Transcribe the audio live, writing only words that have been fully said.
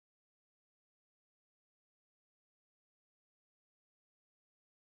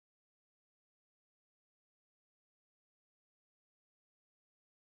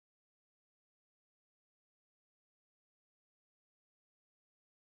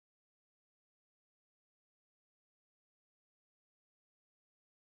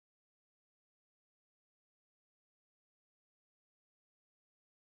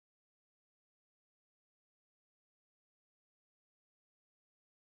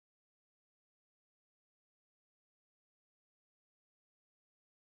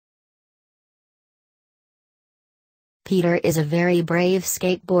Peter is a very brave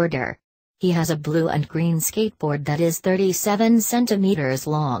skateboarder. He has a blue and green skateboard that is 37 centimeters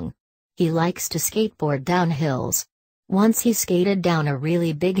long. He likes to skateboard down hills. Once he skated down a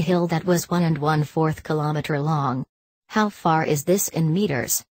really big hill that was 1¼ kilometer long. How far is this in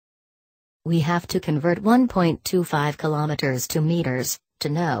meters? We have to convert 1.25 kilometers to meters, to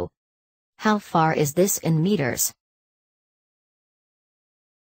know. How far is this in meters?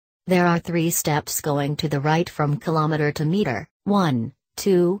 There are 3 steps going to the right from kilometer to meter. 1,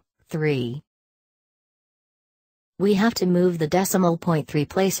 2, 3. We have to move the decimal point 3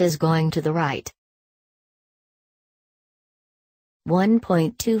 places going to the right.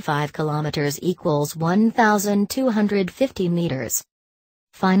 1.25 kilometers equals 1,250 meters.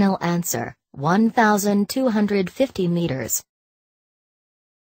 Final answer, 1,250 meters.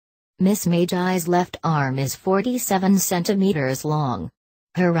 Miss Magi's left arm is 47 centimeters long.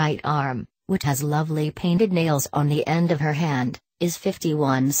 Her right arm, which has lovely painted nails on the end of her hand, is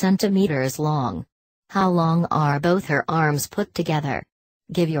 51 centimeters long. How long are both her arms put together?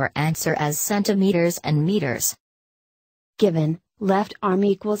 Give your answer as centimeters and meters. Given, left arm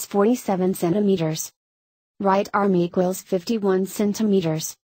equals 47 centimeters. Right arm equals 51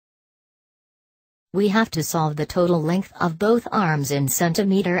 centimeters. We have to solve the total length of both arms in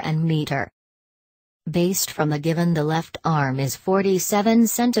centimeter and meter. Based from the given, the left arm is 47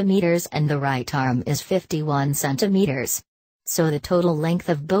 centimeters and the right arm is 51 centimeters. So the total length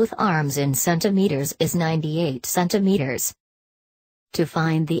of both arms in centimeters is 98 centimeters. To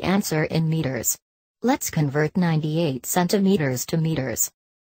find the answer in meters, let's convert 98 centimeters to meters.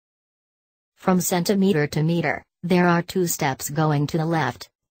 From centimeter to meter, there are 2 steps going to the left.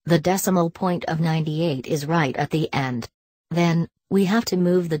 The decimal point of 98 is right at the end. Then, we have to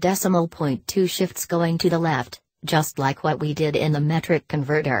move the decimal point 2 shifts going to the left, just like what we did in the metric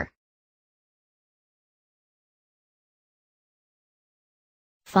converter.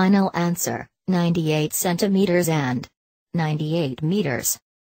 Final answer, 98 centimeters and 98 meters.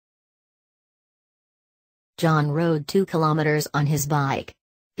 John rode 2 kilometers on his bike.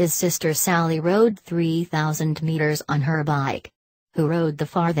 His sister Sally rode 3,000 meters on her bike. Who rode the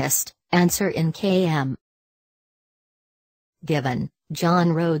farthest? Answer in km. Given,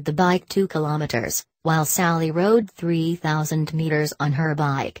 John rode the bike 2 kilometers, while Sally rode 3,000 meters on her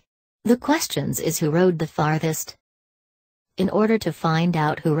bike. The questions is who rode the farthest? In order to find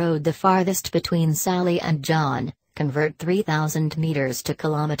out who rode the farthest between Sally and John, convert 3,000 meters to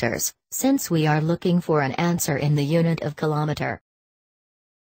kilometers, since we are looking for an answer in the unit of kilometer.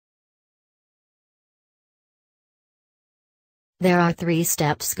 There are 3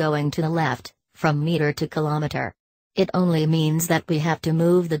 steps going to the left, from meter to kilometer. It only means that we have to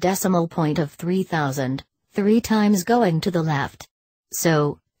move the decimal point of 3,000, 3 times going to the left.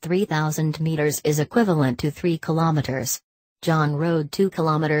 So, 3,000 meters is equivalent to 3 kilometers. John rode 2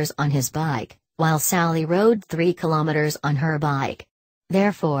 kilometers on his bike, while Sally rode 3 kilometers on her bike.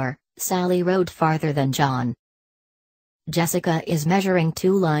 Therefore, Sally rode farther than John. Jessica is measuring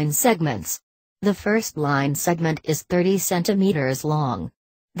 2 line segments. The first line segment is 30 centimeters long.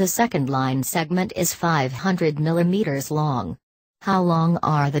 The second line segment is 500 millimeters long. How long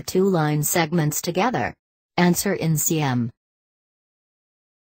are the 2 line segments together? Answer in cm.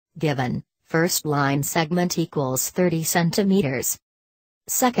 Given, first line segment equals 30 centimeters.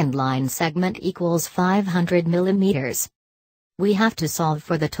 Second line segment equals 500 millimeters. We have to solve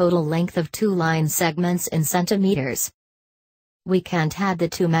for the total length of 2 line segments in centimeters. We can't add the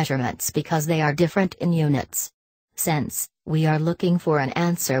 2 measurements because they are different in units. Since we are looking for an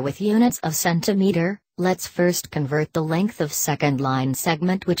answer with units of centimeter, let's first convert the length of second line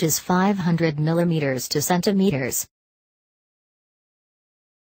segment, which is 500 millimeters, to centimeters.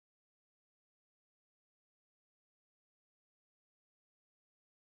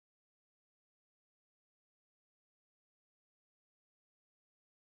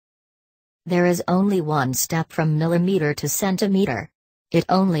 There is only 1 step from millimeter to centimeter. It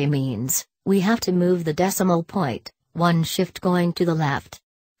only means we have to move the decimal point 1 shift going to the left.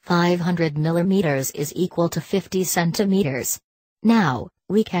 500 millimeters is equal to 50 centimeters. Now,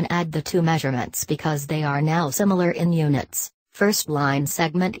 we can add the 2 measurements because they are now similar in units. First line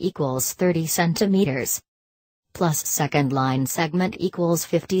segment equals 30 centimeters. Plus second line segment equals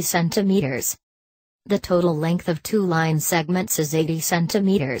 50 centimeters. The total length of 2 line segments is 80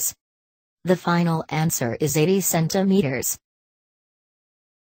 centimeters. The final answer is 80 centimeters.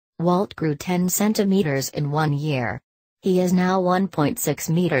 Walt grew 10 centimeters in 1 year. He is now 1.6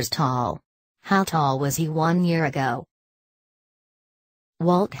 meters tall. How tall was he 1 year ago?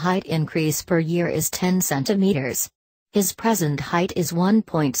 Walt height increase per year is 10 centimeters. His present height is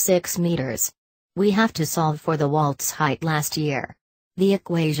 1.6 meters. We have to solve for the waltz height last year. The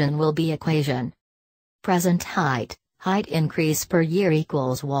equation will be equation. Present height, height increase per year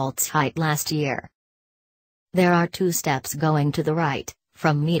equals waltz height last year. There are two steps going to the right,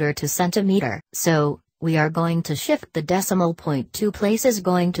 from meter to centimeter, so, we are going to shift the decimal point 2 places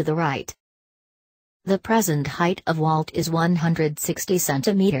going to the right. The present height of walt is 160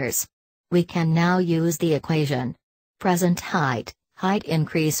 centimeters. We can now use the equation. Present height, height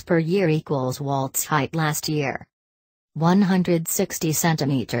increase per year equals waltz height last year. 160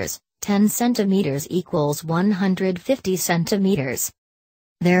 centimeters, 10 centimeters equals 150 centimeters.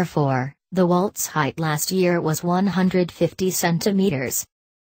 Therefore, the waltz height last year was 150 centimeters.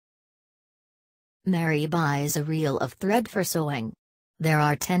 Mary buys a reel of thread for sewing. There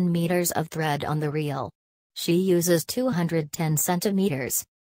are 10 meters of thread on the reel. She uses 210 centimeters.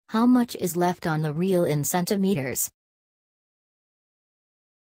 How much is left on the reel in centimeters?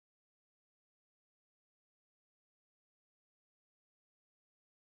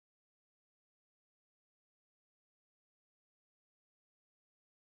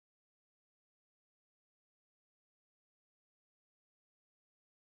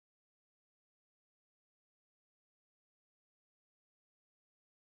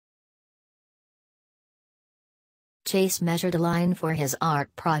 Chase measured a line for his art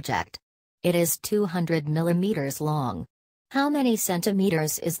project. It is 200 millimeters long. How many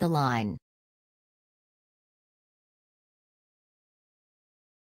centimeters is the line?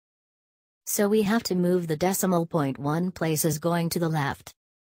 So we have to move the decimal point 1 places going to the left.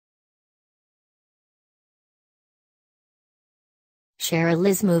 Cheryl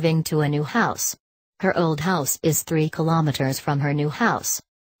is moving to a new house. Her old house is 3 kilometers from her new house.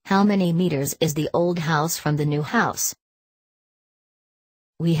 How many meters is the old house from the new house?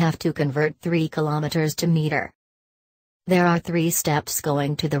 We have to convert 3 kilometers to meter. There are 3 steps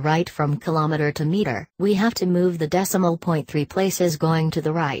going to the right from kilometer to meter. We have to move the decimal point 3 places going to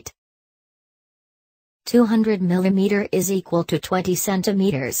the right. 200 millimeter is equal to 20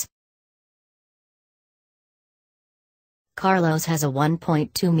 centimeters. Carlos has a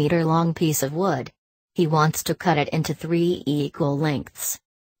 1.2 meter long piece of wood. He wants to cut it into 3 equal lengths.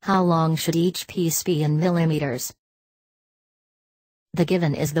 How long should each piece be in millimeters? The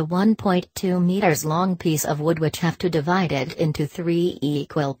given is the 1.2 meters long piece of wood which have to divide it into 3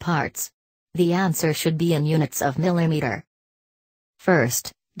 equal parts. The answer should be in units of millimeter.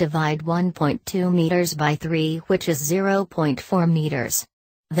 First, divide 1.2 meters by 3 which is 0.4 meters.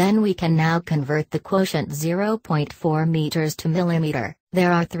 Then we can now convert the quotient 0.4 meters to millimeter.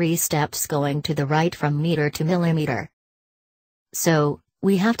 There are 3 steps going to the right from meter to millimeter. So,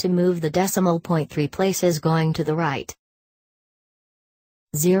 we have to move the decimal point 3 places going to the right.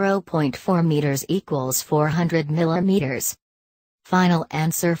 0.4 meters equals 400 millimeters. Final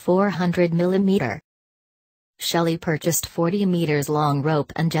answer 400 millimeter. Shelley purchased 40 meters long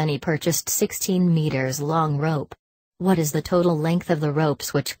rope and Jenny purchased 16 meters long rope. What is the total length of the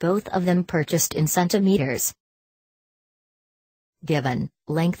ropes which both of them purchased in centimeters? Given,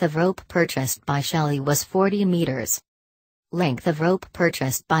 length of rope purchased by Shelley was 40 meters. Length of rope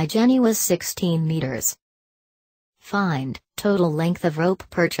purchased by Jenny was 16 meters. Find total length of rope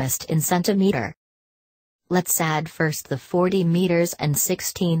purchased in centimeter. Let's add first the 40 meters and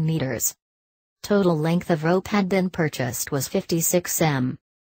 16 meters. Total length of rope had been purchased was 56 m.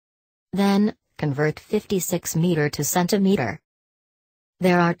 Then, convert 56 meter to centimeter.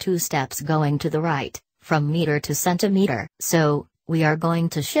 There are 2 steps going to the right, from meter to centimeter, so, we are going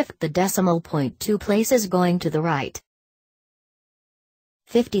to shift the decimal point 2 places going to the right.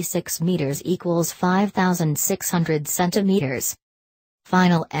 56 meters equals 5,600 centimeters.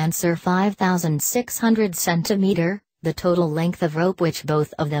 Final answer 5,600 centimeter, the total length of rope which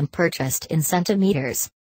both of them purchased in centimeters.